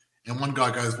And one guy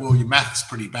goes, well, your math's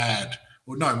pretty bad.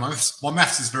 Well, no, my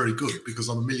maths is very good because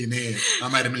I'm a millionaire. I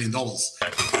made $1 million. So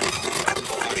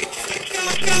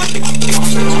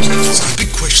the big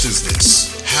question is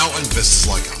this: how are investors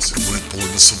like us who weren't born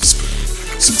with a silver spoon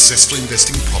successfully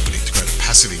investing in property to create a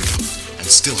passive income and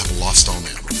still have a lifestyle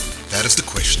now? That is the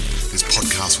question. This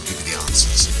podcast will give you the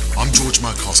answers. I'm George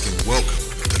Markowski and welcome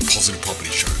to the Positive Property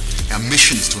Show. Our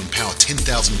mission is to empower 10,000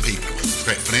 people to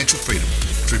create financial freedom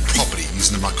through property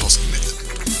using the Markowski method.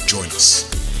 Join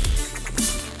us.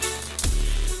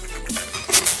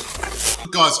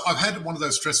 Guys, I've had one of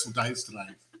those stressful days today.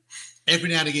 Every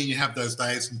now and again you have those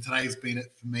days, and today's been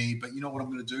it for me. But you know what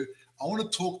I'm going to do? I want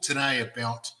to talk today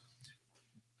about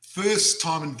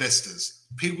first-time investors,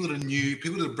 people that are new,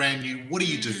 people that are brand new. What do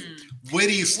you do? Where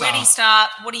do you start? Where do you start?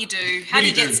 What do you do? How do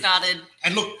you get started?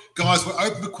 And look, guys, we're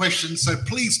open for questions, so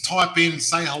please type in,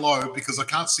 say hello, because I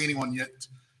can't see anyone yet.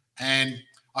 And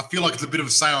I feel like it's a bit of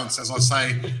a seance, as I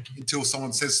say, until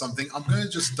someone says something. I'm going to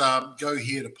just go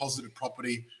here to Positive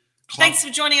Property Club. Thanks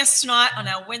for joining us tonight on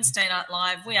our Wednesday Night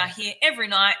Live. We are here every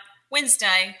night.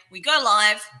 Wednesday, we go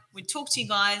live. We talk to you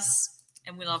guys,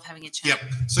 and we love having a chat.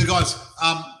 Yep. So, guys,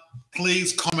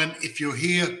 please comment if you're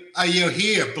here. Oh, you're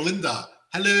here, Belinda.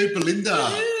 Hello, Belinda.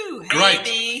 Ooh, great.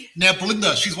 Hey, now,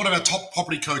 Belinda, she's one of our top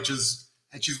property coaches,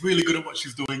 and she's really good at what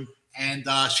she's doing. And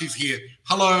she's here.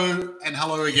 Hello, and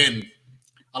hello again.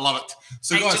 I love it.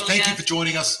 So, hey, guys, Julia. thank you for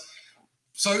joining us.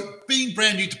 So, being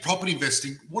brand new to property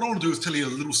investing, what I want to do is tell you a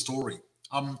little story.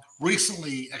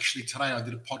 Recently, actually today, I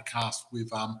did a podcast with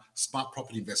Smart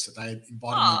Property Investor. They invited me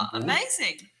on board.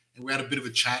 Amazing. And we had a bit of a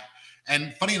chat.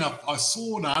 And funny enough, I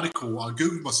saw an article, I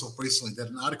Googled myself recently, that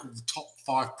an article of the top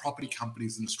 5 property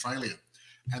companies in Australia,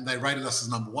 and they rated us as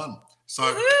number 1.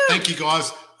 So Thank you,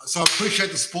 guys. So I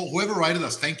appreciate the support. Whoever rated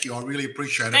us, thank you. I really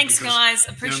appreciate it. Thanks, guys.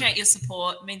 Appreciate your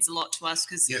support. It means a lot to us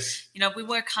because, yes, we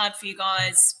work hard for you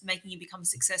guys, making you become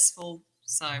successful.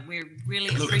 So we really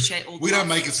appreciate all the We don't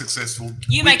make it successful.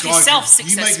 You make yourself successful.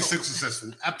 You make yourself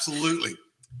successful. Absolutely.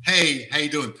 Hey, how you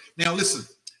doing? Now, listen,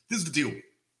 this is the deal.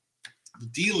 The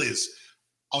deal is,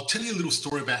 I'll tell you a little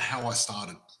story about how I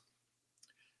started.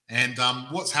 And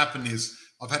what's happened is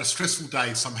I've had a stressful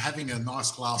day, so I'm having a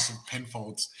nice glass of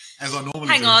Penfolds, as I normally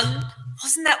do. Hang on.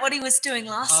 Wasn't that what he was doing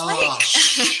last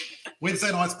week?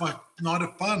 Wednesday night's my night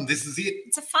of fun. This is it.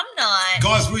 It's a fun night.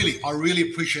 Guys, I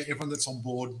really appreciate everyone that's on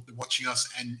board, watching us.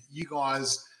 And you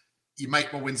guys, you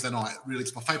make my Wednesday night. Really,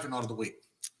 it's my favourite night of the week.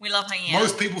 We love hanging out.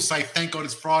 Most people say, thank God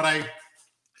it's Friday.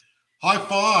 High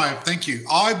five. Thank you.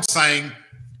 I'm saying,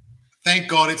 thank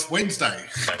God it's Wednesday.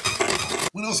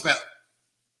 When I was about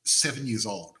 7 years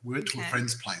old, we went to a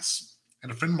friend's place.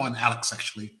 And a friend of mine, Alex,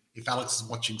 actually, if Alex is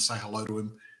watching, say hello to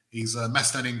him. He's a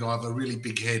Macedonian guy with a really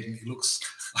big head, and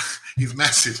he's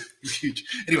massive. He's huge.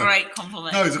 Anyway, great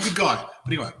compliment. No, he's a good guy.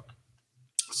 But anyway,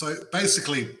 so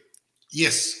basically,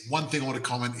 yes, one thing I want to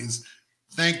comment is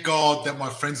thank God that my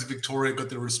friends in Victoria got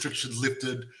their restrictions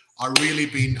lifted. I've really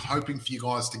been hoping for you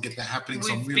guys to get that happening,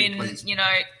 so I'm really pleased. We've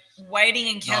been, waiting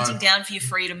and counting down for your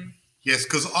freedom. Yes,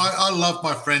 because I love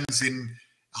my friends in...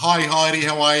 Hi, Heidi,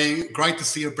 how are you? Great to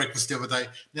see you at breakfast the other day.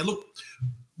 Now, look,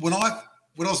 when I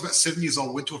was about 7 years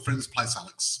old, I went to a friend's place,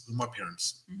 Alex, with my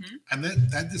parents. Mm-hmm. And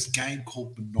they had this game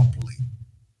called Monopoly.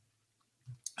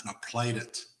 And I played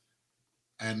it.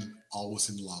 And I was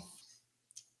in love.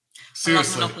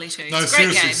 Seriously. I love Monopoly too. No, it's a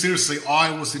great seriously,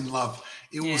 I was in love.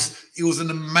 It was an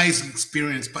amazing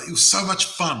experience, but it was so much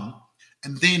fun.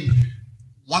 And then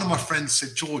one of my friends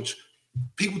said, George,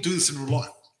 people do this in real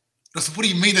life. I said, what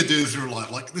do you mean they do this in real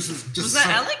life? Like, this is just... Was that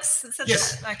Alex that said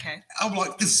yes. that? Okay. I'm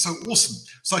like, this is so awesome.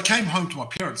 So I came home to my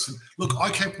parents and, look, I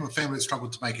came from a family that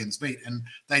struggled to make ends meet, and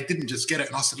they didn't just get it.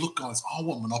 And I said, look, guys, I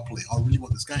want Monopoly. I really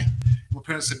want this game. And my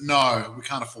parents said, no, we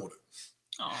can't afford it.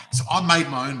 Oh. So I made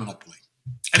my own Monopoly.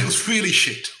 And it was really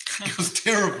shit. It was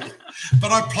terrible.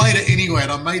 But I played it anyway,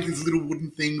 and I made these little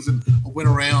wooden things, and I went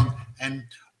around, and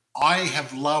I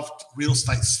have loved real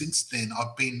estate since then.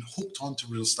 I've been hooked onto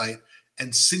real estate.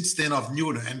 And since then, I've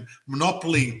known it. And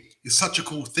Monopoly is such a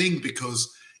cool thing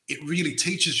because it really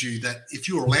teaches you that if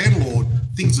you're a landlord,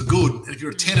 things are good. And if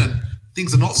you're a tenant,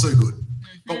 things are not so good.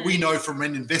 Mm-hmm. But we know from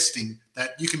rent investing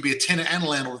that you can be a tenant and a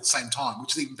landlord at the same time,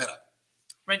 which is even better.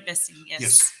 Rent investing, yes.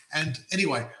 Yes. And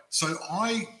anyway, so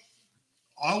I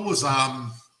was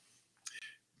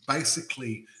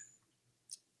basically,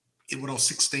 when I was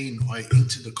 16, I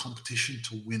entered a competition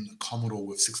to win a Commodore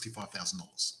with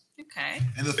 $65,000. Okay.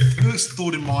 And the first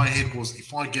thought in my head was,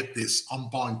 if I get this, I'm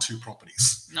buying 2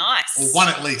 properties. Nice. Or one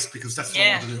at least, because that's what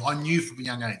I want to do. I knew from a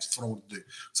young age that's what I want to do.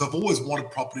 So I've always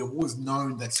wanted property. I've always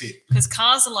known that's it. Because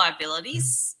cars are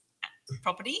liabilities.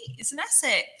 property is an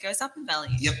asset, goes up in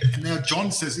value. Yep. And now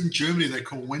John says in Germany they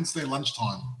call Wednesday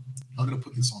lunchtime. I'm going to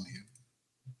put this on here.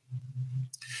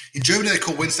 In Germany they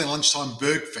call Wednesday lunchtime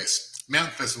Bergfest,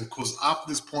 mountain festival, because after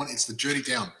this point it's the journey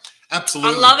down.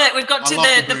 Absolutely. I love it. We've got to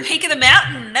the peak of the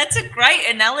mountain. That's a great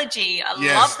analogy. I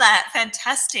love that.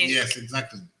 Fantastic. Yes,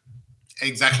 exactly.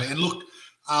 Exactly. And look,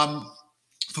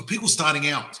 for people starting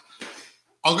out,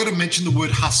 I've got to mention the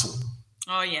word hustle.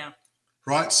 Oh, yeah.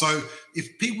 Right? So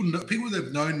if people that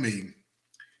have known me,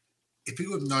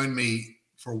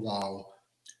 for a while,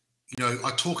 you know,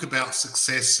 I talk about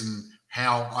success and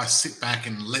how I sit back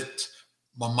and let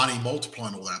my money multiply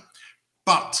and all that.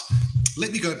 But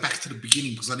let me go back to the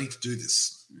beginning because I need to do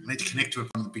this. I need to connect to it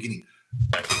from the beginning.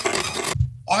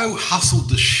 I hustled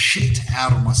the shit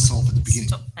out of myself at the beginning.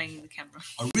 Stop banging the camera.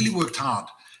 I really worked hard.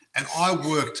 And I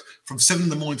worked from 7 in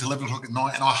the morning to 11 o'clock at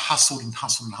night, and I hustled and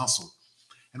hustled and hustled.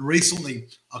 And recently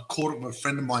I caught up with a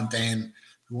friend of mine, Dan,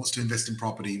 who wants to invest in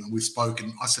property, and we spoke,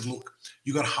 and I said, look,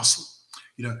 you got to hustle.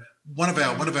 You know, one of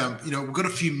our, you know, we've got a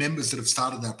few members that have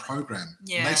started our program.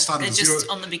 Yeah, they started they're just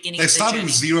on the beginning. They started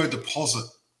with zero deposit,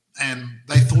 and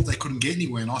they thought they couldn't get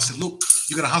anywhere. And I said, look,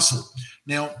 you got to hustle.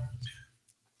 Now,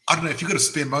 I don't know if you've got a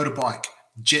spare motorbike,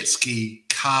 jet ski,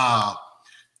 car,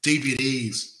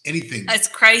 DVDs, anything. It's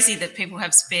crazy that people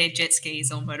have spare jet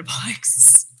skis or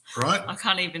motorbikes. Right? I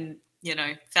can't even, you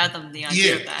know, fathom the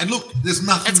idea of that. And look, there's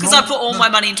nothing. That's because I put all my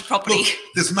money into property. Look,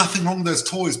 there's nothing wrong with those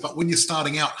toys, but when you're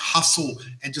starting out, hustle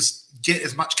and just get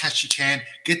as much cash you can,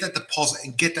 get that deposit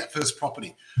and get that first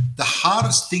property. The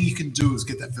hardest thing you can do is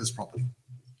get that first property,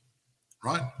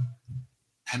 right?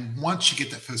 And once you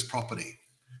get that first property,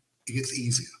 it gets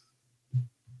easier.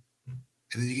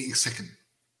 And then you get your second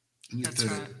and your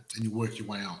third, right, and you work your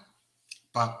way out.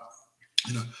 But,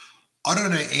 you know, I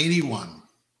don't know anyone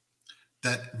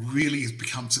that really has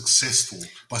become successful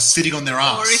by sitting on their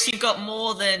ass. Or if you've got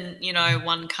more than, you know,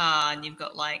 one car and you've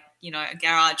got like, you know, a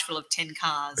garage full of 10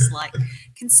 cars, like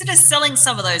consider selling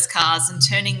some of those cars and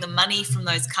turning the money from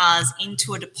those cars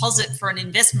into a deposit for an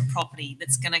investment property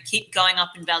that's going to keep going up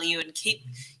in value and keep,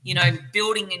 you know,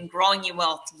 building and growing your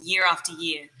wealth year after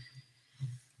year.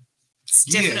 It's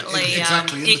definitely,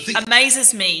 exactly. It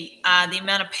amazes me the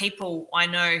amount of people I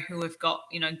know who have got,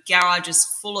 you know, garages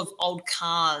full of old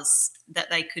cars that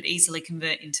they could easily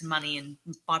convert into money and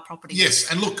buy property.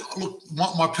 Yes, and look,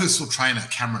 my personal trainer,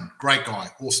 Cameron, great guy,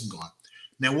 awesome guy.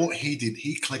 Now, what he did,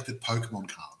 he collected Pokemon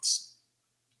cards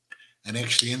and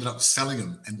actually ended up selling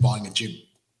them and buying a gym.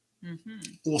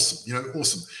 Mm-hmm. Awesome, you know,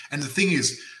 awesome. And the thing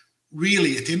is,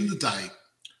 really, at the end of the day,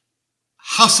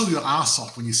 hustle your ass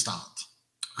off when you start.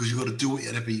 Because you've got to do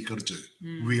whatever you've got to do,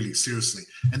 really, seriously.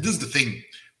 And this is the thing,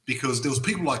 because there was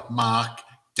people like Mark,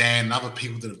 Dan, and other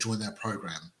people that have joined our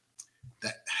program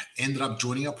that ended up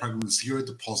joining our program with zero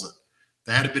deposit.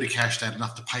 They had a bit of cash, they had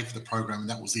enough to pay for the program, and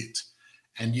that was it.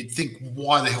 And you'd think,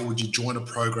 why the hell would you join a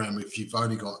program if you've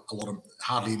only got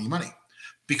hardly any money?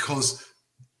 Because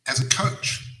as a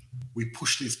coach, we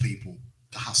push these people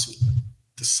to hustle,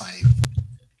 to save.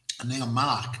 And now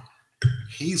Mark,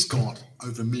 he's got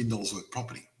over $1 million worth of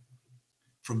property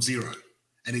from zero,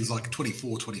 and he's like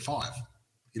 24, 25.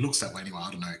 He looks that way anyway.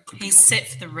 I don't know. He's set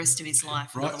for the rest of his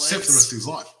life. Right, set for the rest of his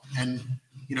life. And,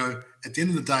 you know, at the end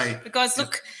of the day... But guys,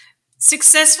 look,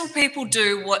 successful people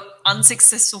do what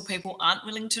unsuccessful people aren't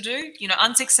willing to do. You know,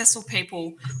 unsuccessful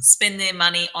people spend their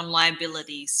money on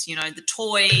liabilities, you know, the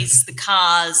toys, the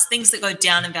cars, things that go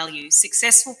down in value.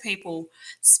 Successful people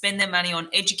spend their money on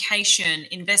education,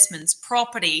 investments,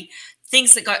 property,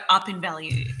 things that go up in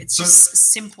value. It's just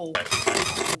simple.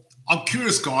 I'm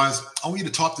curious, guys. I want you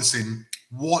to type this in.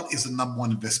 What is the number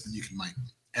one investment you can make?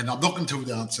 And I'm not going to tell you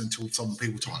the answer until some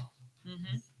people type.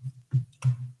 Mm-hmm.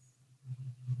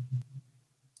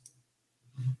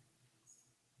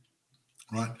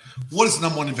 Right? What is the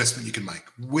number one investment you can make?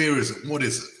 Where is it? What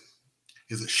is it?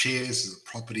 Is it shares? Is it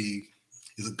property?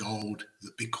 Is it gold? Is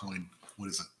it Bitcoin? What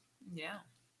is it? Yeah.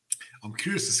 I'm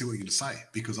curious to see what you're going to say,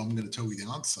 because I'm going to tell you the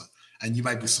answer and you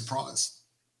may be surprised.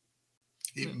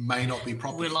 It may not be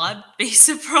property. Will I be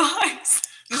surprised?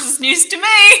 This is news to me.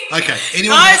 Okay.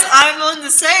 Guys, I'm on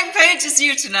the same page as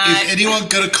you tonight. Is anyone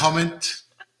got a comment?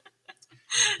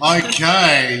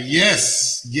 Okay.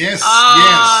 Yes. Yes.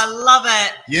 Oh, yes. Love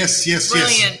it. Yes. Yes.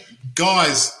 Brilliant. Yes.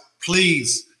 Guys,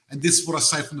 please, and this is what I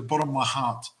say from the bottom of my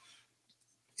heart,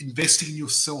 investing in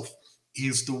yourself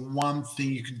is the one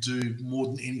thing you can do more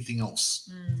than anything else.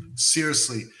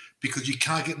 Seriously, because you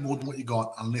can't get more than what you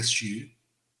got unless you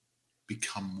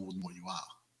become more than what you are.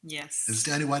 Yes. It's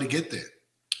the only way to get there,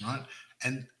 right?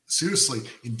 And seriously,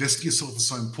 investing in yourself is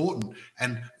so important.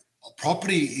 And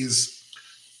property is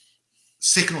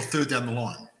second or third down the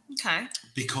line. Okay.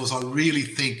 Because I really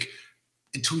think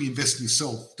until you invest in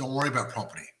yourself, don't worry about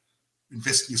property.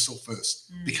 Invest in yourself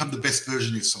first. Become the best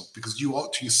version of yourself, because you owe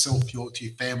it to yourself, you owe it to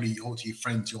your family, you owe it to your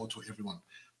friends, you owe it to everyone,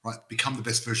 right? Become the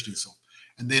best version of yourself.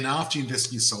 And then after you invest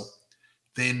in yourself,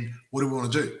 then what do we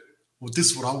want to do? Well,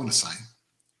 this is what I want to say.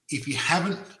 If you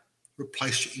haven't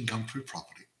replaced your income through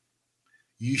property,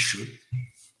 you should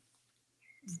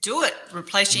do it.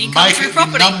 Replace your income through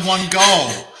property. Make it your number one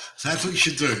goal. So that's what you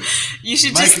should do. You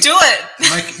should just do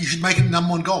it. You should make it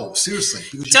number one goal. Seriously.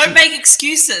 Because don't make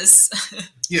excuses.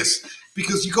 Yes,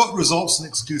 because you got results and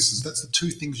excuses. That's the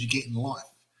two things you get in life.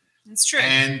 It's true.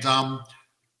 And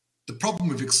the problem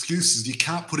with excuses, you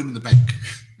can't put them in the bank.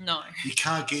 No. You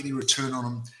can't get any return on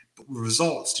them. But with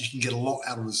results, you can get a lot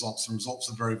out of results, and results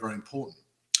are very, very important.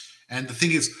 And the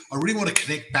thing is, I really want to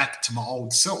connect back to my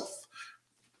old self,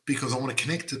 because I want to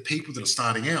connect to people that are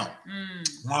starting out.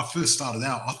 When I first started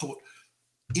out, I thought,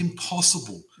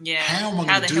 impossible. Yeah. How am I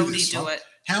going to do this? Do it?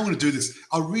 How am I going to do this?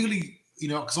 I really,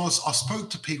 because I spoke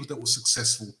to people that were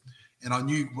successful, and I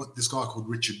knew what this guy called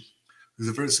Richard, who's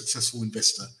a very successful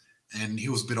investor, and he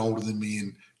was a bit older than me,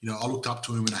 and I looked up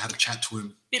to him and I had a chat to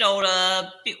him. Bit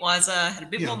older, bit wiser, had a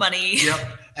bit more money.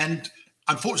 Yeah, and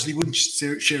unfortunately, he wouldn't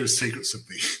share his secrets with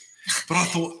me. But I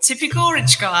thought, typical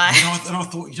rich guy. And I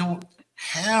thought, what?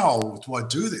 How do I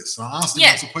do this? And I asked him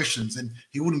lots of questions, and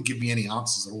he wouldn't give me any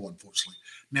answers at all, unfortunately.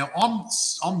 Now,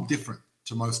 I'm different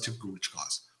to most typical rich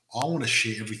guys. I want to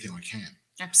share everything I can.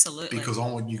 Absolutely. Because I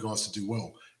want you guys to do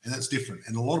well. And that's different.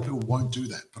 And a lot of people won't do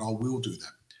that, but I will do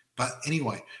that. But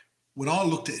anyway, when I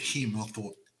looked at him, I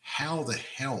thought, how the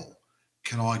hell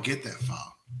can I get that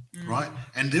far? Right?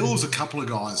 And there was a couple of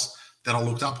guys that I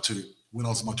looked up to when I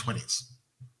was in my 20s.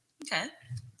 Okay.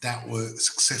 That were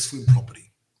successful in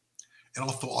property. And I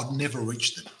thought I'd never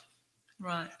reach them.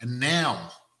 Right. And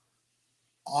now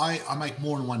I make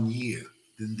more in 1 year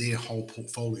than their whole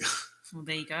portfolio. Well,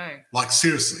 there you go. Like,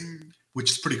 seriously,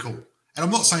 which is pretty cool. And I'm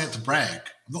not saying it to brag.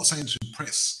 I'm not saying it to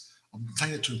impress. I'm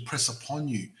saying it to impress upon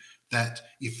you that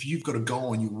if you've got a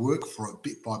goal and you work for it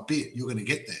bit by bit, you're going to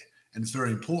get there. And it's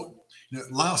very important.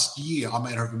 Last year I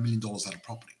made over $1 million out of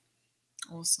property.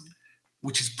 Awesome.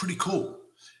 Which is pretty cool.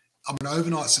 I'm an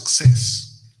overnight success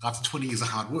after 20 years of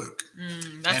hard work.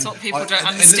 That's what people don't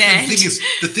understand.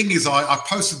 The thing is, I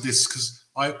posted this because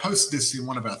I posted this in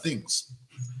one of our things.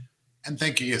 And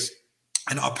thank you, yes.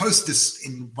 And I posted this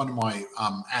in one of my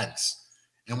ads.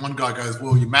 And one guy goes,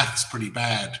 well, your math's pretty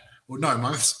bad. Well, no,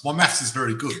 my maths is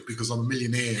very good because I'm a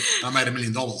millionaire and I made $1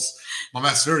 million. My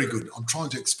math's very good. I'm trying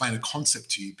to explain a concept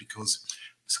to you because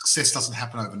success doesn't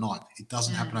happen overnight. It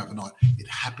doesn't happen overnight. It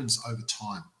happens over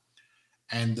time.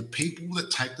 And the people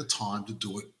that take the time to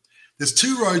do it, there's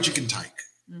two roads you can take.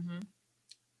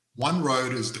 One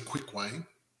road is the quick way,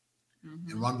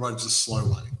 and one road is the slow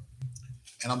way.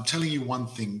 And I'm telling you one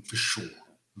thing for sure,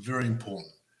 very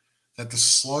important, that the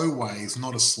slow way is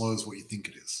not as slow as what you think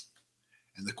it is.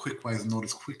 And the quick way is not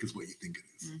as quick as what you think it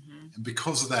is. And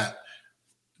because of that,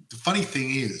 the funny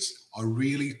thing is, I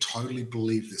really totally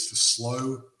believe this. The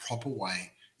slow, proper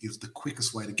way is the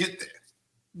quickest way to get there.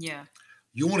 Yeah.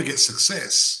 You want to get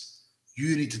success,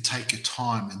 you need to take your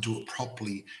time and do it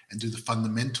properly and do the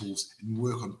fundamentals and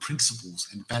work on principles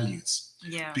and values.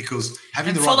 Yeah. Because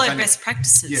having and the follow right best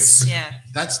practices. Yes. Yeah.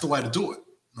 That's the way to do it.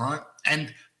 All right.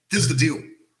 And this is the deal.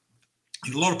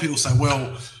 A lot of people say,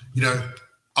 well,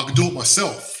 I can do it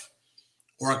myself,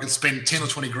 or I can spend 10 or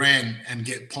 20 grand and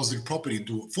get positive property and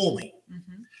do it for me.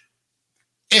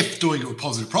 If doing it with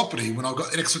positive property when I've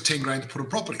got an extra 10 grand to put on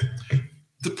property.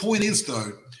 The point is,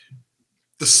 though,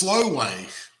 the slow way,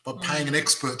 by paying an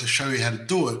expert to show you how to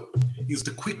do it, is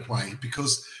the quick way,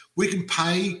 because we can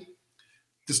pay.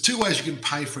 There's two ways you can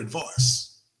pay for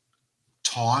advice: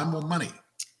 time or money.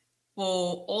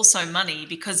 Well, also money,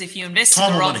 because if you invest in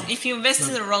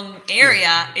the wrong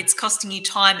area, it's costing you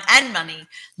time and money.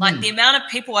 Like the amount of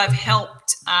people I've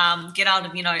helped get out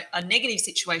of a negative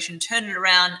situation, turn it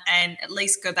around, and at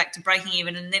least go back to breaking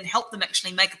even, and then help them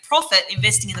actually make a profit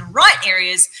investing in the right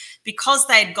areas because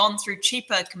they had gone through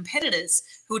cheaper competitors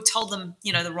who had told them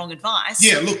the wrong advice.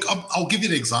 Yeah, look, I'll give you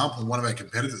an example of one of our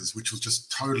competitors, which was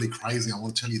just totally crazy. I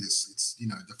want to tell you this. It's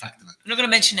the fact of it. I'm not going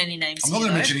to mention any names. I'm not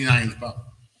going to mention any names, but.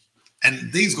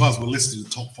 And these guys were listed in the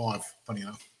top 5, funny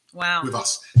enough. Wow. With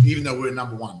us, even though we're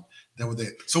number 1, they were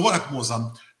there. So what happened was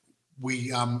we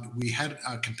had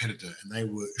a competitor, and they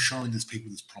were showing these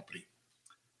people this property,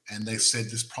 and they said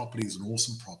this property is an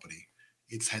awesome property.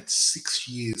 It's had 6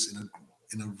 years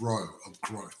in a row of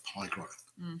growth, high growth,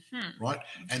 right?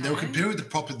 Okay. And they were comparing the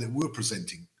property that we were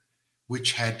presenting,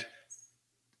 which had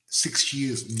 6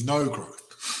 years no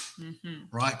growth,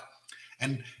 right?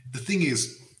 And the thing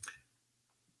is,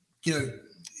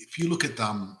 if you look at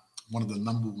one of the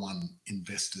number one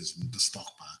investors in the stock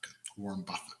market, Warren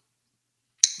Buffett,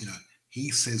 he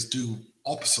says do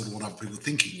opposite of what other people are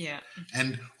thinking. Yeah.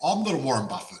 And I'm not a Warren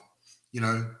Buffett.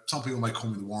 Some people may call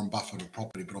me the Warren Buffett of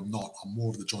property, but I'm not. I'm more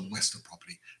of the John West of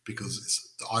property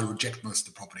because I reject most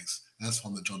of the properties. And that's why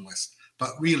I'm the John West. But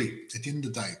really, at the end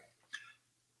of the day,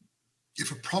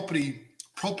 if a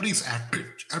property's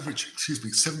average, 7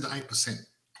 to 8%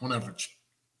 on average.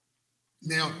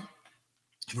 Now,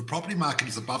 if a property market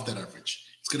is above that average,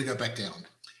 it's going to go back down.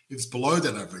 If it's below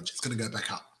that average, it's going to go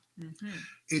back up. Mm-hmm.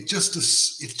 It's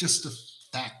just a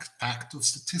fact of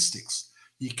statistics.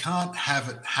 You can't have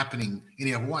it happening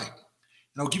any other way.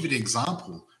 And I'll give you an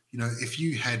example. If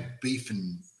you had beef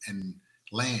and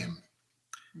lamb,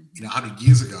 100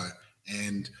 years ago,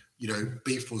 and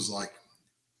beef was like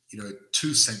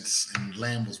 2 cents and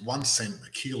lamb was 1 cent a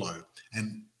kilo,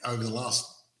 and over the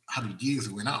last 100 years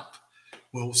it went up.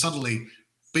 Well, suddenly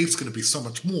beef's going to be so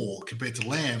much more compared to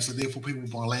lamb, so therefore people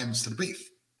buy lamb instead of beef.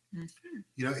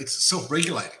 Mm-hmm. It's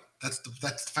self-regulating. That's the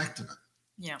fact of it.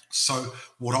 Yeah. So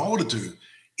what I want to do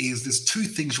is there's two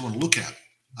things you want to look at: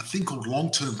 a thing called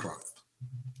long-term growth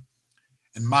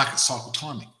and market cycle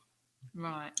timing.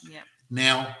 Right. Yeah.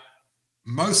 Now,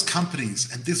 most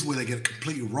companies, and this is where they get it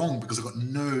completely wrong because they've got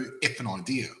no effing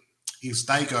idea, is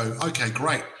they go, okay,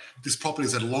 great, this property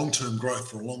has had long-term growth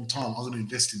for a long time, I'm going to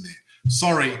invest in there.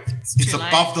 Sorry, it's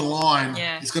above the line.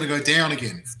 Yeah. It's going to go down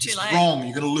again. It's wrong.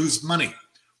 You're going to lose money.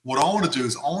 What I want to do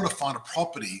is I want to find a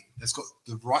property that's got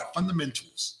the right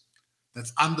fundamentals,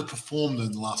 that's underperformed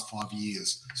in the last 5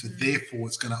 years. So therefore,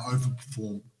 it's going to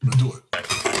overperform when I do it.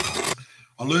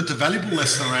 I learned a valuable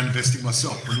lesson around investing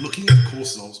myself. When looking at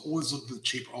courses, I was always looking for the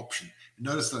cheaper option. And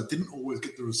noticed that I didn't always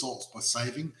get the results by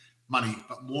saving money,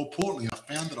 but more importantly, I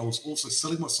found that I was also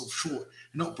selling myself short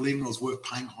and not believing I was worth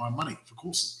paying higher money for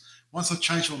courses. Once I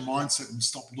changed my mindset and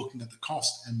stopped looking at the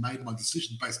cost and made my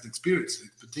decision based on experience and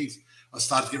expertise, I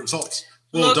started to get results.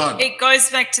 Well done. It goes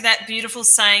back to that beautiful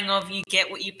saying of you get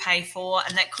what you pay for,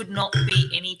 and that could not be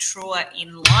any truer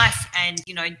in life. And,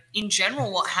 in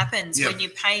general, what happens when you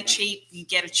pay cheap, you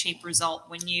get a cheap result.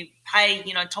 When you pay,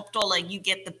 top dollar, you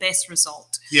get the best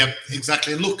result. Yeah,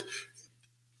 exactly. And look,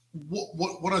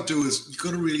 what I do is you've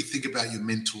got to really think about your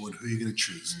mentor and who you're going to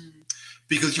choose.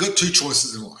 Because you've got two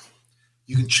choices in life.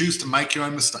 You can choose to make your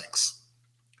own mistakes,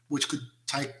 which could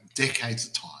take decades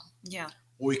of time. Yeah.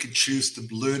 Or you can choose to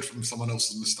learn from someone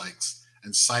else's mistakes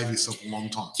and save yourself a long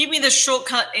time. Give me the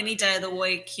shortcut any day of the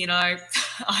week. I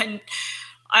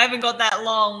haven't got that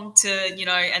long to,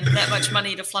 and that much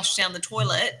money to flush down the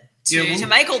toilet to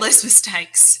make all those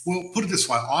mistakes. Well, put it this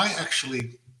way. I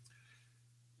actually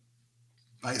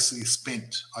basically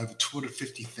spent over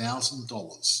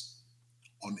 $250,000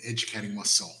 on educating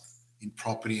myself in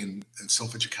property and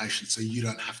self-education, so you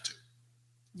don't have to.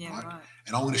 Yeah, right.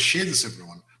 And I'm going to share this with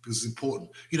everyone because it's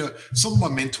important. Some of my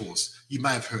mentors, you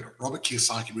may have heard of: Robert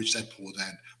Kiyosaki, Rich Dad Poor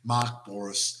Dad, Mark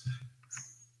Boris,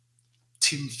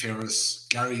 Tim Ferriss,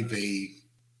 Gary Vee,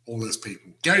 all those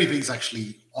people. Gary Vee's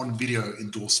actually on video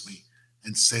endorsed me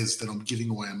and says that I'm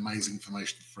giving away amazing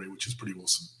information for free, which is pretty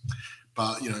awesome.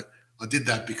 But, I did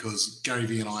that because Gary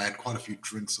Vee and I had quite a few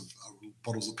drinks of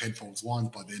bottles of Penfolds wines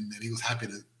by then, and he was happy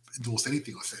to endorse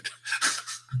anything I said.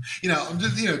 I'm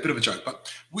just, a bit of a joke,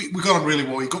 but we got on really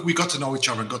well. We got to know each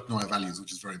other and got to know our values,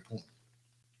 which is very important.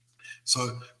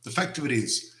 So the fact of it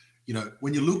is,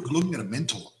 when you're looking at a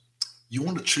mentor, you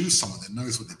want to choose someone that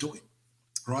knows what they're doing,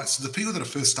 right? So the people that are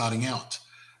first starting out,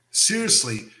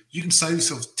 seriously, you can save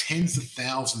yourself tens of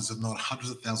thousands, if not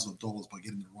hundreds of thousands of dollars by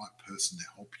getting the right person to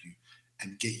help you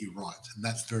and get you right. And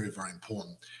that's very, very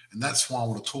important. And that's why I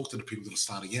want to talk to the people that are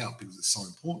starting out, because it's so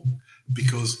important,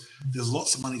 because there's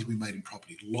lots of money to be made in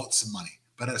property, lots of money.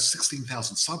 But out of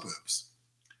 16,000 suburbs,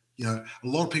 a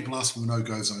lot of people ask for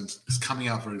no-go zones. It's coming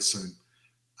out very soon.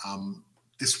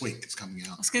 This week it's coming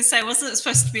out. I was going to say, wasn't it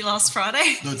supposed to be last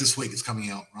Friday? No, this week it's coming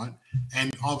out, right?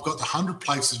 And I've got 100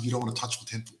 places you don't want to touch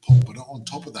with a 10-foot pole. But on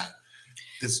top of that,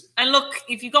 there's... And look,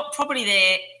 if you've got property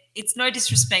there, it's no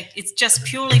disrespect. It's just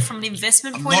purely from an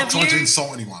investment point of view. I'm not trying to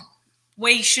insult anyone.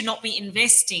 Where you should not be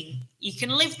investing. You can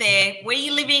live there. Where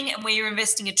you're living and where you're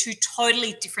investing are two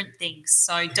totally different things.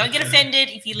 So don't get offended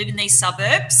if you live in these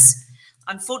suburbs.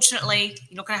 Unfortunately,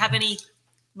 you're not going to have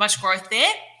much growth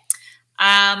there.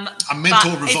 A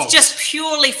mental result. It's just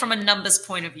purely from a numbers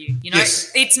point of view.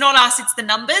 Yes. It's not us, it's the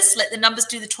numbers. Let the numbers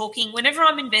do the talking. Whenever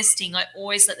I'm investing, I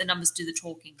always let the numbers do the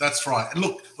talking. That's right. And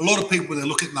look, a lot of people, when they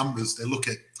look at numbers, they look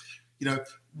at,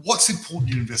 what's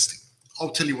important in investing.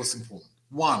 I'll tell you what's important.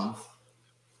 One,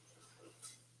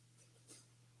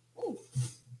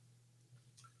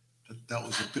 That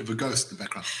was a bit of a ghost in the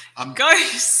background.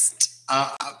 Ghost.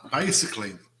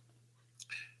 Basically,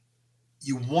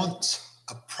 you want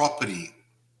a property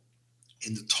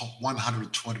in the top 100 to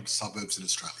 200 suburbs in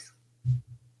Australia,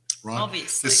 right?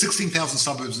 Obviously. There's 16,000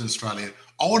 suburbs in Australia.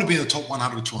 I want to be in the top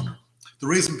 100 to 200. The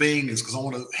reason being is because I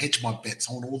want to hedge my bets.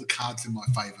 I want all the cards in my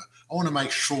favour. I want to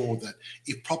make sure that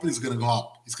if property is going to go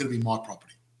up, it's going to be my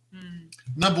property.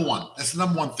 Number one, that's the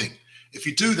number one thing. If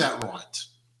you do that right,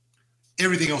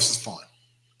 everything else is fine.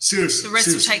 Seriously. The rest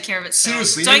will take care of itself.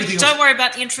 Seriously. Don't worry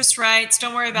about interest rates.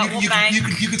 Don't worry about what bank.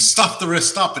 You could stuff the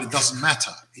rest up, but it doesn't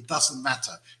matter. It doesn't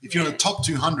matter. If you're in the top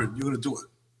 200, you're going to do it.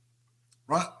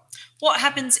 Right? What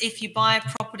happens if you buy a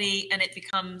property and it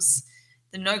becomes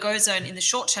the no-go zone in the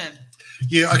short term?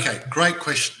 Yeah, okay. Great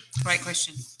question. Great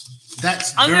question.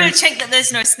 I'm going to check that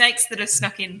there's no snakes that are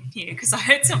snuck in here because I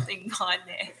heard something behind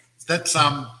there.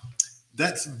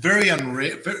 That's very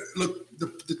unrare. Look,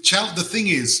 the thing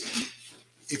is,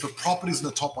 if a property is in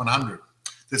the top 100,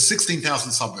 there's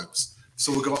 16,000 suburbs.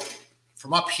 So we've got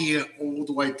from up here all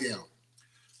the way down.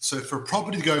 So for a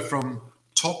property to go from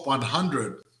top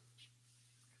 100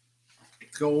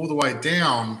 to go all the way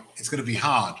down, it's going to be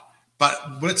hard.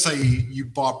 But let's say you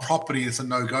buy a property that's a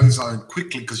no-go zone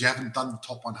quickly because you haven't done the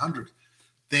top 100,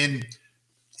 then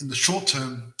in the short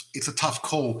term, it's a tough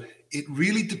call. It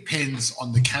really depends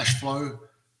on the cash flow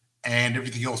and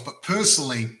everything else. But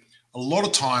personally, a lot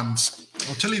of times,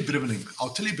 I'll tell you a bit of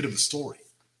a story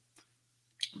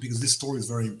because this story is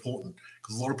very important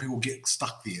because a lot of people get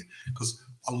stuck there because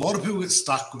a lot of people get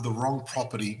stuck with the wrong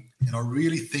property. And I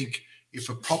really think if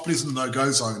a property is in the no-go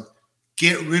zone,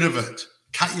 get rid of it.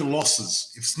 Cut your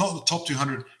losses. If it's not in the top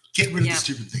 200, get rid of the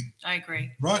stupid thing. I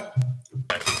agree. Right?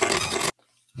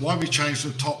 Why have we changed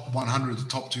the top 100 to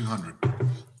top 200?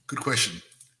 Good question.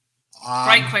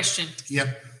 Great question.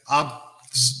 Yep.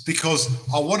 Because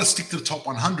I want to stick to the top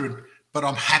 100, but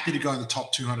I'm happy to go in the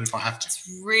top 200 if I have to. It's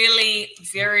really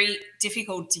very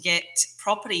difficult to get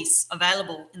properties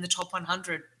available in the top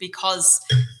 100 because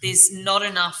there's not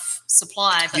enough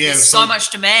supply, but there's so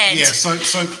much demand. Yeah,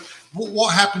 so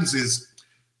what happens is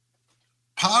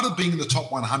part of being in the top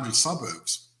 100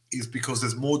 suburbs is because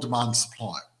there's more demand and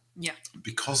supply. Yeah.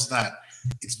 Because of that,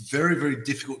 it's very, very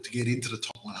difficult to get into the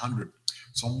top 100.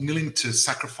 So I'm willing to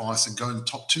sacrifice and go in the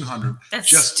top 200.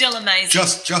 That's still amazing.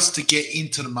 Just to get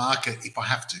into the market if I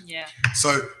have to. Yeah.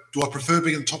 So do I prefer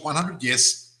being in the top 100?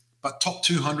 Yes. But top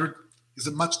 200, is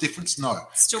it much difference? No.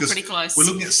 Still pretty close. We're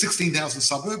looking at 16,000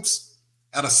 suburbs.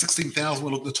 Out of 16,000,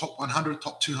 we're looking at the top 100,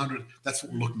 top 200. That's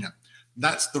what we're looking at.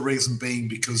 That's the reason being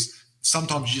because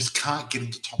sometimes you just can't get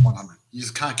into top 100. You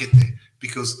just can't get there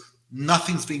because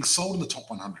nothing's being sold in the top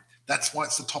 100. That's why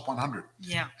it's the top 100.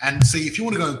 Yeah. And see, if you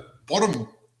want to go bottom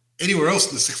anywhere else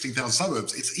in the 16,000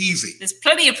 suburbs, it's easy. There's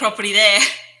plenty of property there.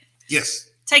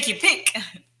 Yes. Take your pick.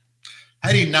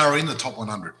 How do you narrow in the top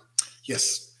 100?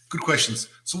 Yes. Good questions.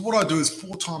 So what I do is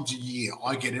 4 times a year,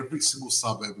 I get every single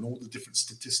suburb and all the different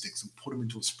statistics and put them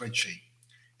into a spreadsheet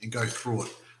and go through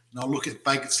it. And I'll look at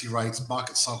vacancy rates,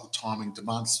 market cycle timing,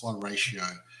 demand supply ratio,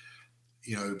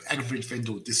 average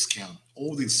vendor discount,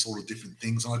 all these sort of different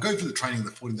things. And I go through the training,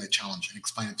 the 14-day challenge, and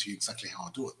explain it to you exactly how I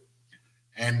do it.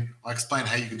 And I explain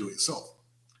how you can do it yourself.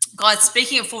 Guys,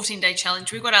 speaking of 14-day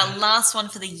challenge, we've got our last one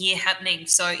for the year happening.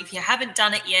 So if you haven't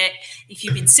done it yet, if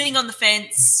you've been sitting on the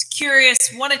fence, curious,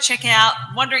 want to check out,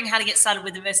 wondering how to get started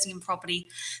with investing in property,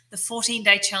 the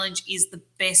 14-day challenge is the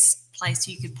best place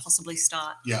you could possibly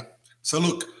start. Yeah. So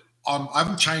look, I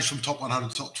haven't changed from top 100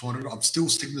 to top 200. I'm still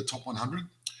sticking to the top 100.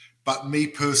 But me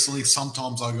personally,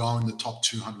 sometimes I go in the top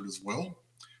 200 as well.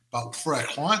 But for our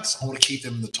clients, I want to keep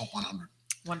them in the top 100.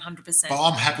 100%. But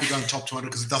I'm happy to go in the top 200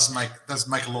 because it doesn't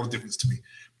make a lot of difference to me.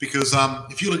 Because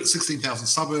if you look at 16,000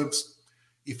 suburbs,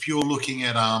 if you're looking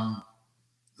at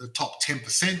the top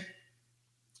 10%,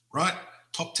 right?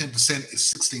 Top 10%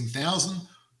 is 16,000.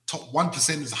 Top 1%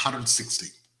 is 160.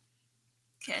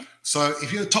 Okay. So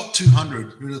if you're the top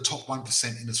 200, you're in the top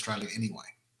 1% in Australia anyway.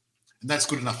 And that's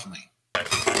good enough for me.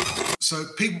 So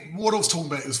people, what I was talking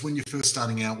about is when you're first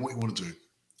starting out, what you want to do.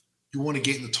 You want to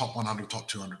get in the top 100, top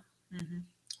 200. Mm-hmm.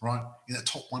 Right? In that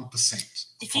top 1%.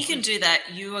 If you can do that,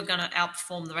 you are going to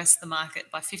outperform the rest of the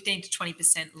market by 15 to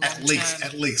 20% long term.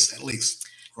 At least.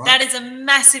 Right? That is a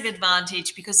massive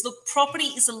advantage because, look, property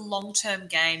is a long-term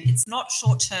game. It's not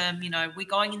short-term. We're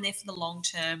going in there for the long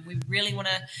term. We really want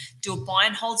to do a buy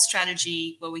and hold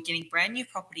strategy where we're getting brand new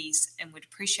properties and we're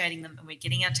depreciating them and we're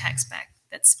getting our tax back.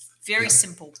 That's very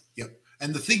simple. Yep.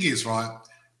 And the thing is, right,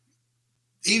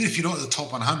 even if you're not at the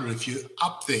top 100, if you're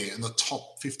up there in the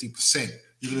top 50%,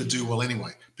 you're going to do well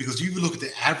anyway. Because you look at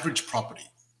the average property.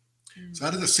 So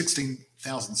out of the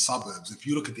 16,000 suburbs, if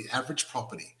you look at the average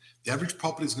property, The average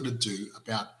property is going to do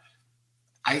about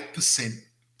 8%,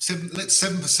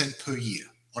 7% per year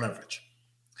on average.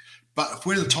 But if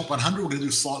we're in the top 100, we're going to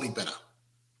do slightly better,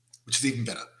 which is even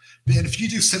better. And if you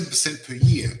do 7% per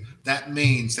year, that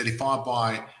means that if I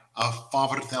buy a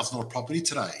 $500,000 property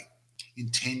today, in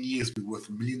 10 years, it'll be worth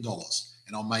 $1 million,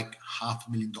 and I'll make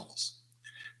 $500,000.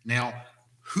 Now,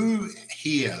 who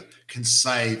here can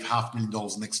save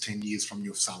 $500,000 the next 10 years from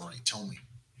your salary? Tell me.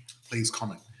 Please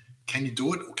comment. Can you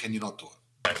do it or can you not do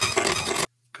it?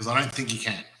 Because I don't think you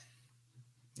can.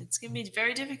 It's going to be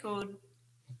very difficult.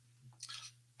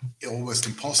 Almost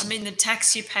impossible. I mean, the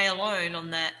tax you pay alone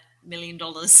on that $1 million.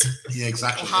 Yeah,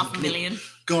 exactly. Or $500,000.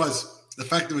 Guys, the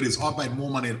fact of it is I've made more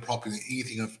money at a property than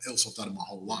anything else I've done in my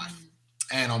whole life.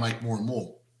 And I make more and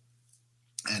more.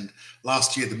 And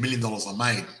last year, the $1 million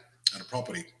I made at a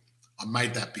property, I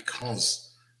made that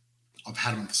because I've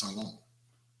had them for so long.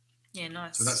 Yeah,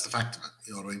 nice. So that's the fact of it.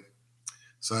 You know what I mean?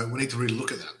 So we need to really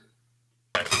look at that.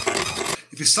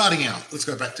 If you're starting out, let's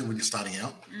go back to when you're starting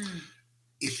out.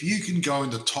 If you can go in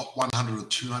the top 100 or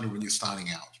 200 when you're starting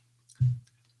out,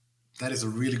 that is a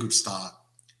really good start.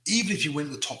 Even if you went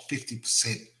to the top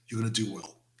 50%, you're going to do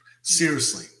well.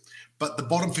 Seriously. But the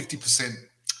bottom 50%,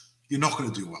 you're not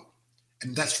going to do well.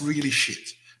 And that's really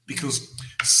shit. Because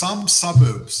some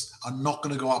suburbs are not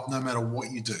going to go up no matter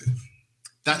what you do.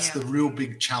 That's the real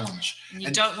big challenge. And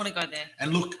you don't want to go there.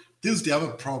 And look, this is the other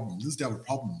problem.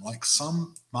 Like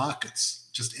some markets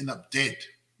just end up dead.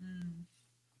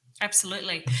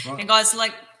 Absolutely. Right. And guys,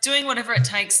 like doing whatever it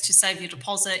takes to save your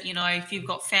deposit, you know, if you've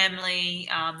got family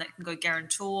that can go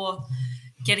guarantor,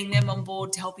 getting them on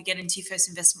board to help you get into your first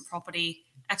investment property,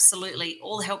 absolutely.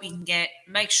 All the help you can get.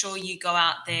 Make sure you go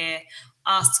out there,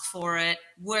 ask for it,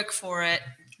 work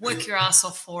your ass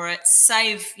off for it,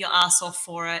 save your ass off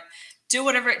for it. Do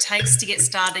whatever it takes to get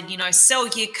started, you know, sell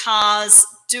your cars,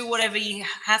 do whatever you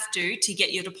have to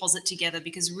get your deposit together,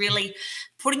 because really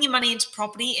putting your money into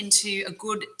property, into a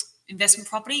good investment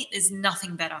property, is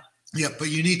nothing better. Yeah, but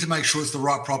you need to make sure it's the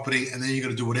right property, and then you've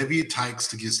got to do whatever it takes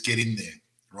to just get in there,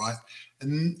 right?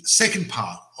 And second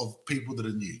part of people that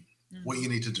are new, what you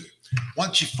need to do.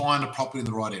 Once you find a property in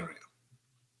the right area,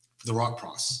 for the right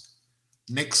price,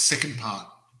 second part,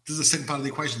 this is the second part of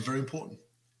the equation, very important.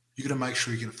 You've got to make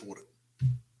sure you can afford it.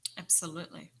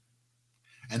 Absolutely.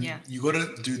 And you got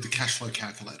to do the cash flow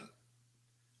calculator.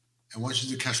 And once you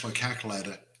do the cash flow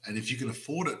calculator, and if you can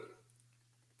afford it,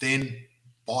 then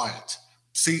buy it.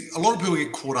 See, a lot of people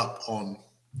get caught up on,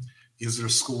 is there a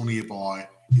school nearby?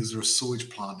 Is there a sewage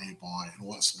plant nearby? And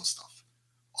all that sort of stuff.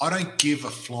 I don't give a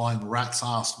flying rat's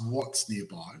ass what's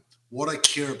nearby. What I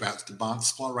care about is demand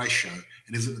supply ratio,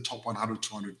 and is it in the top 100,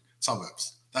 200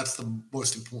 suburbs? That's the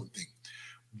most important thing.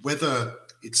 Whether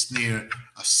it's near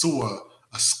a sewer,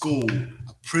 a school,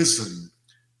 a prison,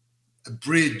 a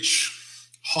bridge,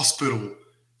 hospital,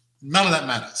 none of that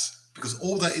matters, because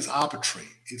all that is arbitrary.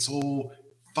 It's all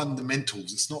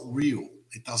fundamentals. It's not real.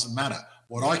 It doesn't matter.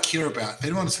 What I care about, have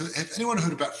anyone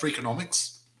heard about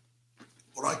Freakonomics?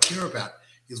 What I care about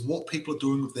is what people are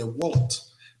doing with their wallet,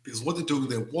 because what they're doing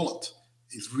with their wallet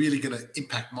is really going to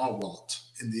impact my wallet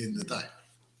in the end of the day.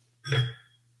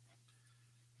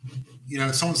 You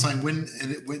know, someone's saying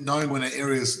knowing when an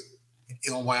area's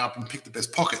on the way up and pick the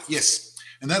best pocket. Yes.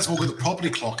 And that's why we're the property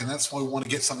clock, and that's why we want to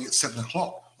get something at 7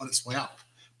 o'clock on its way up,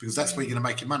 because that's where you're going to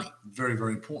make your money. Very,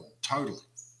 very important.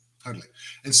 Totally.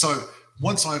 And so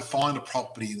once I find a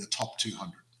property in the top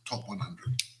 200, top 100,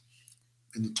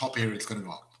 in the top area it's going to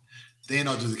go up, then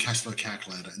I do the cash flow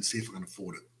calculator and see if I can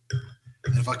afford it.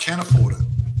 And if I can afford it,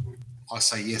 I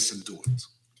say yes and do it.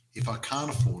 If I can't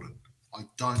afford it, I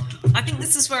don't do it. I think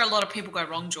this is where a lot of people go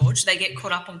wrong, George. They get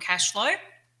caught up on cash flow.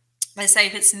 They say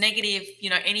if it's negative, you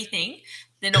know, anything,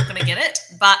 they're not going to get it.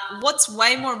 But what's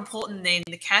way more important than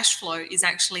the cash flow is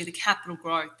actually the capital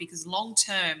growth, because long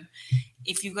term,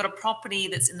 if you've got a property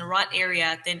that's in the right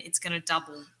area, then it's going to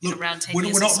double in around 10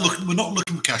 years. We're not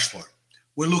looking for cash flow.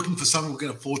 We're looking for something we can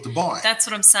afford to buy. That's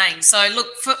what I'm saying. So look,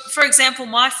 for example,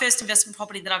 my first investment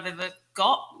property that I've ever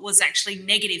got was actually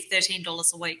negative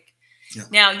 $13 a week. Yeah.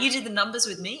 Now, you did the numbers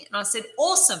with me, and I said,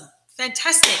 awesome,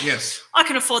 fantastic. Yes. I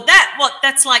can afford that. What,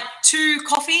 that's like 2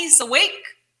 coffees a week?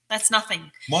 That's nothing.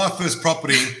 My first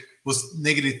property was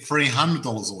negative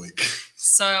 $300 a week.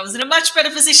 So I was in a much better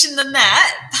position than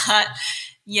that. But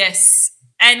yes.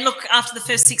 And look, after the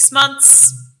first 6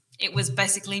 months, it was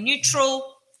basically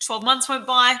neutral. 12 months went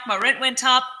by. My rent went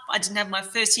up. I didn't have my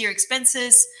first year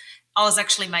expenses. I was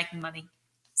actually making money.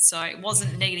 So it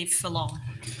wasn't negative for long.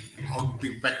 I'll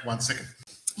be back 1 second.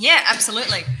 Yeah,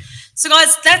 absolutely. So,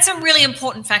 guys, that's a really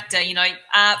important factor, you know,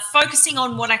 focusing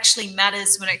on what actually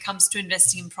matters when it comes to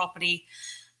investing in property.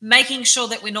 making sure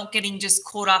that we're not getting just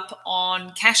caught up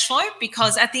on cash flow,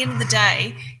 because at the end of the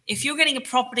day, if you're getting a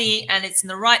property and it's in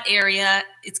the right area,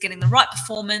 it's getting the right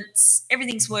performance,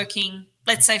 everything's working.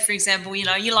 Let's say, for example,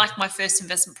 you like my first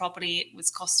investment property, it was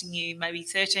costing you maybe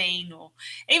 $13 or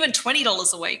even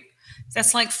 $20 a week.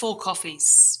 That's like 4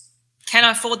 coffees. Can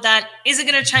I afford that? Is it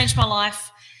going to change my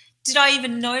life? Did I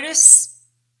even notice?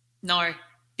 No,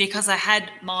 because I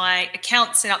had my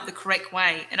account set up the correct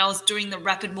way and I was doing the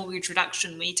rapid mortgage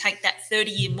reduction where you take that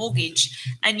 30-year mortgage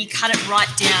and you cut it right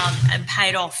down and pay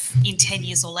it off in 10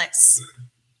 years or less.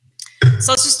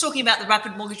 So I was just talking about the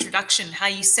rapid mortgage reduction, how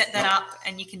you set that up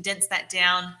and you condense that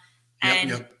down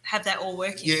and have that all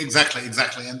working. Yeah, exactly.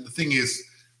 And the thing is,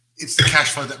 it's the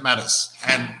cash flow that matters.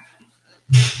 And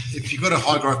if you've got a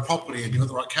high growth property and you've got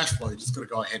the right cash flow, you just got to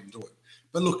go ahead and do it.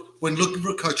 But look, when looking for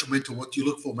a coach or mentor, what do you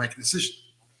look for? Make a decision.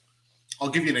 I'll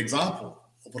give you an example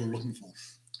of what I'm looking for.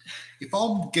 If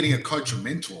I'm getting a coach or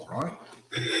mentor, right,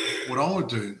 what I want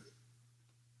to do.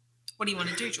 What do you want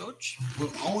to do, George?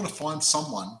 Well, I want to find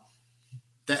someone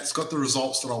that's got the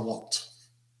results that I want.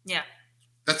 Yeah.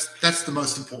 That's the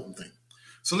most important thing.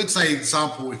 So let's say,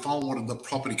 example, if I wanted the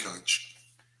property coach,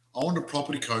 I want a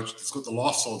property coach that's got the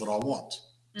lifestyle that I want,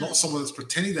 not someone that's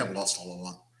pretending to have a lifestyle I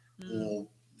want, or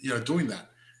doing that.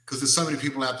 Because there's so many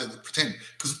people out there that pretend.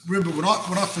 Because remember, when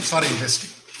I first started investing,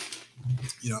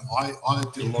 I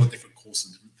did a lot of different courses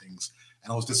and different things,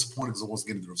 and I was disappointed because I wasn't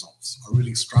getting the results. I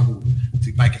really struggled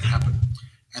to make it happen.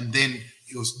 And then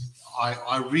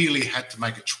I really had to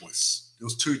make a choice. There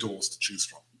was 2 doors to choose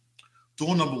from.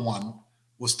 Door number 1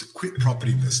 was to quit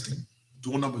property investing.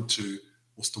 Door number 2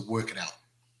 was to work it out.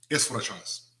 Guess what I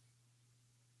chose?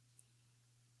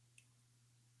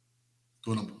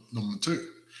 Door number 2,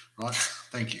 right?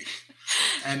 Thank you.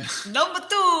 And number 2.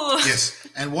 Yes.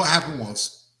 And what happened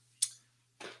was,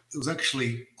 it was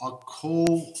actually, I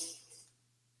call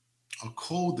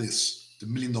this the $1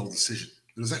 million decision.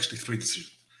 There was actually 3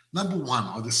 decisions. Number 1,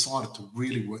 I decided to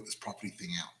really work this property thing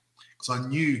out. Because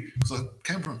I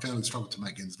came from a family that struggled to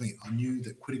make ends meet. I knew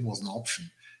that quitting wasn't an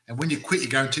option. And when you quit, you're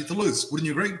guaranteed to lose. Wouldn't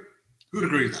you agree? Who would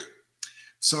agree with that?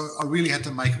 So I really had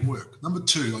to make it work. Number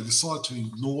 2, I decided to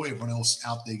ignore everyone else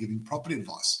out there giving property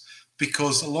advice,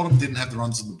 because a lot of them didn't have the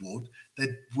runs on the board. They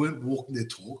weren't walking their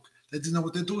talk. They didn't know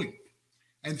what they're doing.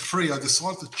 And 3, I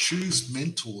decided to choose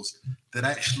mentors that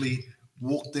actually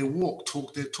walk their walk,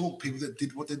 talk their talk, people that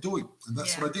did what they're doing. And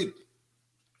that's what I did.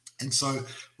 And so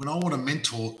when I want a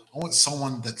mentor, I want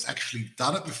someone that's actually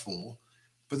done it before,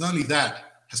 but not only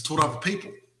that, has taught other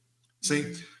people.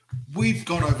 See, we've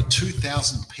got over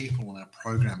 2,000 people on our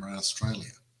program around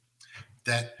Australia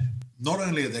that not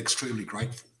only are they extremely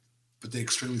grateful, but they're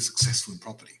extremely successful in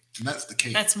property. And that's the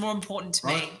key. That's more important to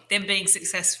me, them being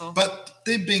successful. But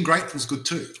them being grateful is good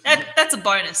too. That's a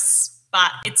bonus,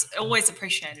 but it's always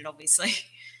appreciated, obviously.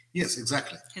 Yes,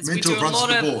 exactly. Because we do a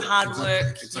lot of hard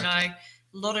work,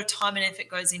 a lot of time and effort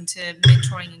goes into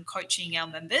mentoring and coaching our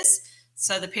members.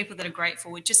 So the people that are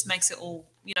grateful, it just makes it all,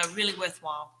 really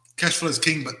worthwhile. Cash flow is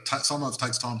king, but sometimes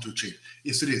takes time to achieve.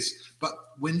 Yes, it is. But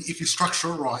if you structure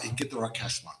it right, you can get the right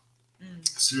cash flow.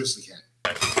 Seriously can.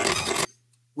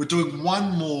 We're doing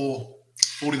one more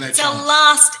 14-day challenge. It's our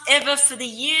last ever for the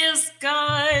years,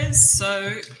 guys.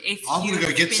 So I'm going to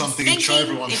go get something and show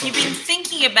everyone. If you've been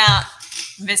thinking about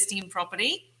investing in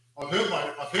property, I hurt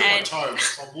my toes.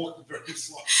 So I'm walking very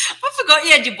slowly. I forgot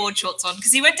you had your board shorts on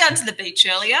because he went down to the beach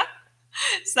earlier.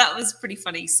 So that was pretty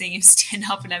funny seeing him stand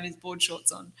up and have his board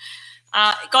shorts on.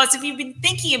 Guys, if you've been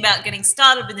thinking about getting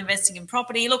started with investing in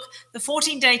property, look, the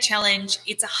 14-day challenge,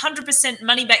 it's 100%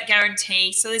 money-back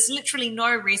guarantee. So there's literally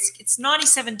no risk. It's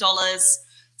 $97,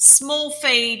 small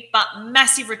fee, but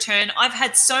massive return. I've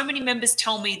had so many members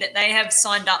tell me that they have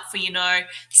signed up for,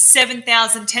 $7,000,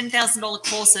 $10,000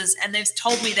 courses, and they've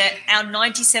told me that our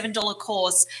 $97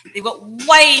 course, they've got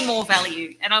way more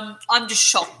value. And I'm just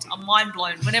shocked. I'm mind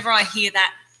blown whenever I hear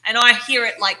that. And I hear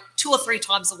it like 2 or 3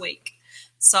 times a week.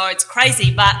 So it's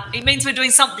crazy, but it means we're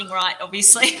doing something right,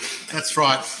 obviously. That's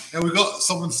right. And we've got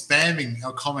someone spamming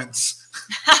our comments.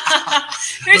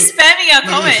 Who's spamming our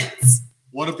comments?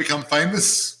 Want to become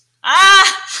famous?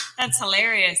 That's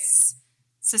hilarious.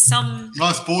 So some...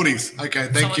 Nice boardies. Okay,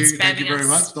 thank you. Thank you very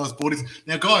much. Nice boardies.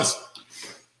 Now, guys,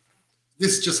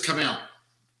 this just come out.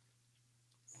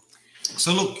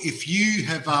 So, look, if you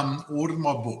have ordered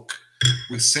my book,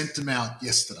 we sent them out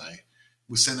yesterday.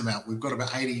 We sent them out. We've got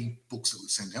about 80 books that we've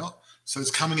sent out. So it's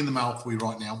coming in the mail for you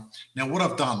right now. Now, what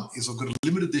I've done is I've got a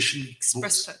limited edition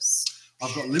Express post.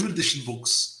 I've got limited edition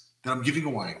books that I'm giving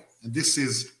away. And this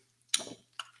is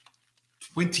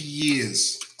 20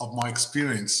 years of my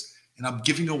experience. And I'm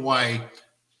giving away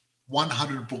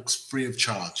 100 books free of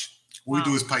charge. All we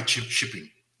do is pay shipping,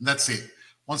 and that's it.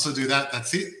 Once I do that,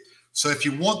 that's it. So if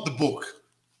you want the book,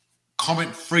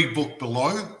 comment free book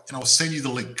below, and I'll send you the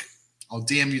link. I'll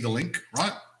DM you the link,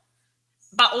 right?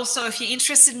 But also, if you're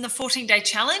interested in the 14-day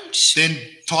challenge, then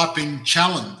type in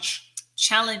challenge.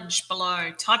 Challenge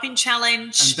below. Type in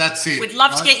challenge. And that's it. We'd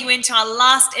love to get you into our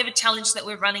last ever challenge that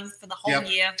we're running for the whole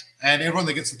year. And everyone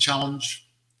that gets the challenge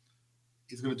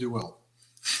is going to do well.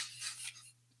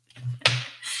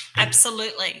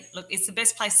 Absolutely. Look, it's the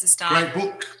best place to start. Great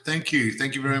book. Thank you.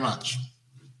 Thank you very much.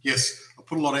 Yes, I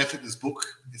put a lot of effort in this book.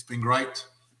 It's been great.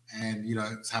 And,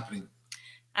 it's happening.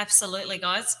 Absolutely,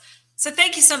 guys. So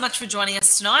thank you so much for joining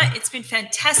us tonight. It's been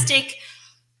fantastic.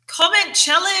 Comment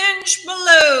challenge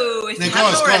below if you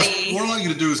haven't already. Guys, what I'd like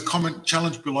you to do is comment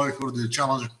challenge below if you want to do the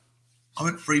challenge.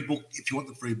 Comment free book if you want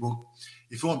the free book.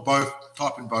 If you want both,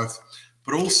 type in both.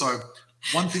 But also,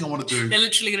 one thing I want to do. They're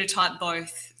literally going to type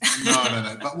both.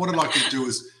 No. But what I'd like you to do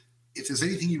is, if there's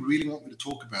anything you really want me to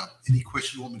talk about, any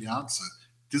question you want me to answer,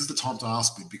 this is the time to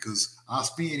ask me, because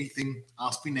ask me anything,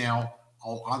 ask me now.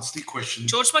 I'll answer the question.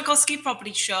 George Mikoski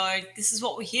Property Show. This is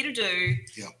what we're here to do.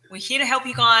 Yeah. We're here to help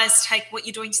you guys take what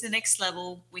you're doing to the next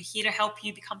level. We're here to help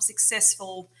you become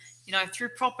successful, through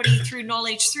property, through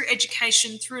knowledge, through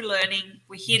education, through learning.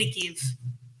 We're here to give.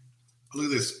 Look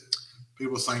at this.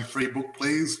 People are saying free book,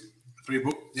 please. Free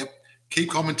book. Yep.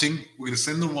 Keep commenting. We're going to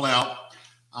send them all out.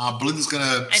 Belinda's going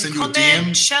to send you a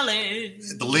DM. Challenge.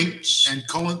 The link. And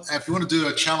Colin, if you want to do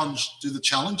a challenge, do the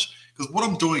challenge. Because what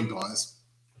I'm doing, guys,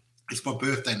 it's my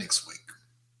birthday next week.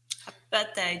 Happy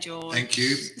birthday, George. Thank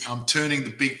you. I'm turning the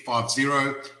big 50,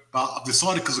 but I've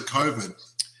decided because of COVID,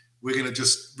 we're going to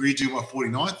just redo my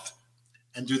 49th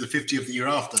and do the 50th the year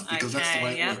after, because that's the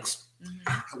way it works.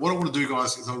 Mm-hmm. What I want to do,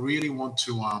 guys, is I really want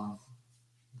to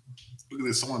look at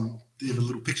this. Someone did a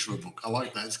little picture of a book. I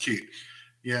like that. It's cute.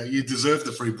 Yeah, you deserve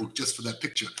the free book just for that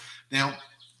picture. Now,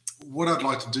 what I'd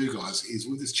like to do, guys, is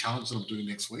with this challenge that I'm doing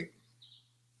next week.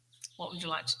 What would you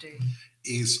like to do?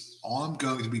 Is I'm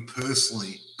going to be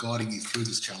personally guiding you through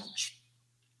this challenge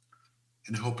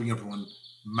and helping everyone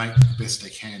make the best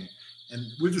they can. And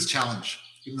with this challenge,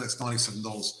 even though it's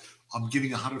 $97, I'm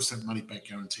giving 100% money back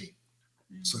guarantee.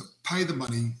 So pay the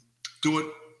money, do it.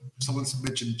 Someone's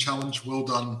mentioned challenge. Well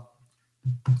done.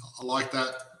 I like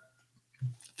that.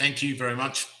 Thank you very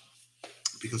much,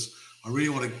 because I really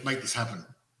want to make this happen.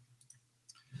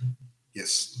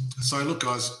 Yes. So look,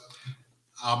 guys,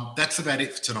 that's about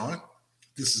it for tonight.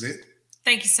 This is it.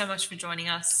 Thank you so much for joining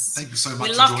us. Thank you so much.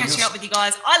 We love catching up with you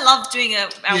guys. I love doing our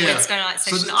Wednesday night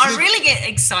session. I really get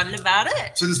excited about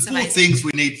it. So there's four things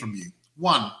we need from you.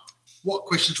 One, what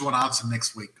questions you want to answer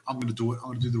next week? I'm going to do it.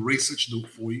 I'm going to do the research and do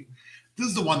it for you. This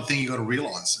is the one thing you got to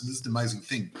realise, and this is the amazing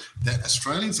thing, that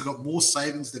Australians have got more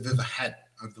savings they've ever had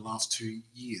over the last 2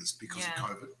 years because of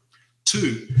COVID.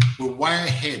 Two, we're way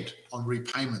ahead on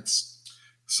repayments.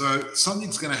 So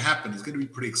something's going to happen. It's going to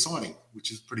be pretty exciting,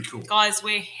 which is pretty cool. Guys,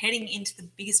 we're heading into the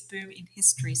biggest boom in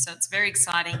history, so it's very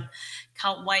exciting.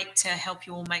 Can't wait to help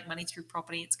you all make money through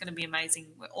property. It's going to be amazing.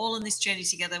 We're all on this journey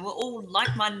together. We're all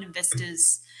like-minded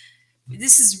investors.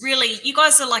 This is really, you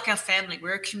guys are like our family.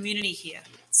 We're a community here.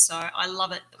 So I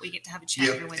love it that we get to have a chat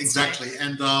every Wednesday. Exactly.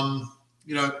 And,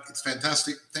 it's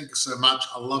fantastic. Thank you so much.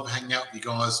 I love hanging out with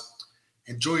you guys.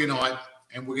 Enjoy your night,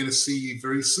 and we're going to see you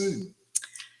very soon.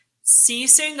 See you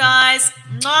soon, guys.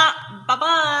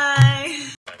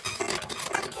 Bye-bye.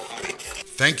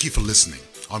 Thank you for listening.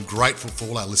 I'm grateful for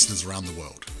all our listeners around the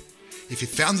world. If you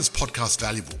found this podcast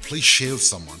valuable, please share with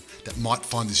someone that might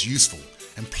find this useful,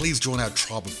 and please join our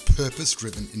tribe of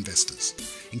purpose-driven investors,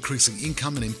 increasing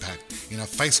income and impact in our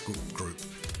Facebook group,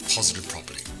 Positive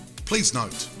Property. Please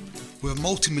note, with a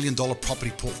multi-million-dollar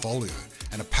property portfolio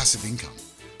and a passive income,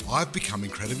 I've become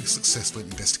incredibly successful in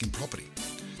investing in property.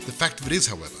 The fact of it is,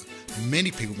 however,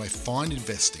 many people may find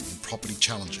investing in property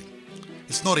challenging.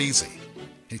 It's not easy,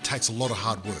 and it takes a lot of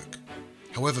hard work.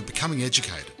 However, becoming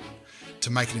educated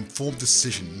to make an informed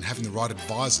decision and having the right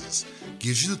advisors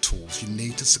gives you the tools you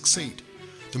need to succeed.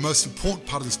 The most important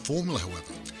part of this formula,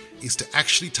 however, is to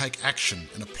actually take action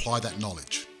and apply that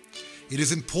knowledge. It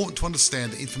is important to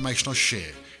understand the information I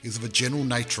share is of a general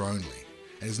nature only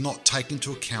and is not taking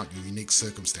into account your unique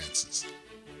circumstances.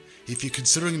 If you're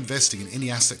considering investing in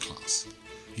any asset class,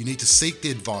 you need to seek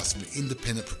the advice of an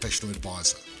independent professional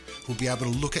advisor who will be able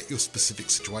to look at your specific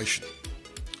situation.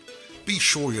 Be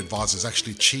sure your advisor has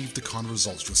actually achieved the kind of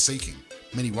results you're seeking.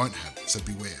 Many won't have, so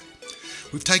beware.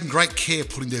 We've taken great care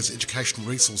putting those educational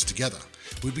resources together.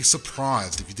 We'd be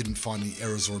surprised if you didn't find any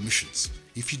errors or omissions.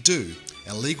 If you do,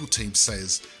 our legal team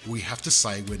says we have to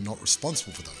say we're not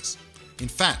responsible for those. In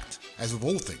fact, as with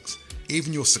all things,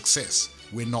 even your success,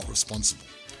 we're not responsible.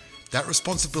 That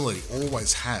responsibility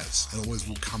always has and always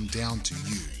will come down to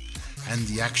you and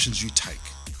the actions you take.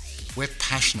 We're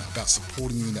passionate about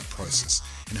supporting you in that process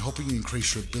and helping you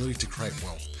increase your ability to create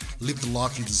wealth, live the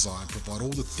life you desire, and provide all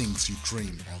the things you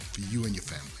dream of for you and your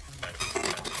family.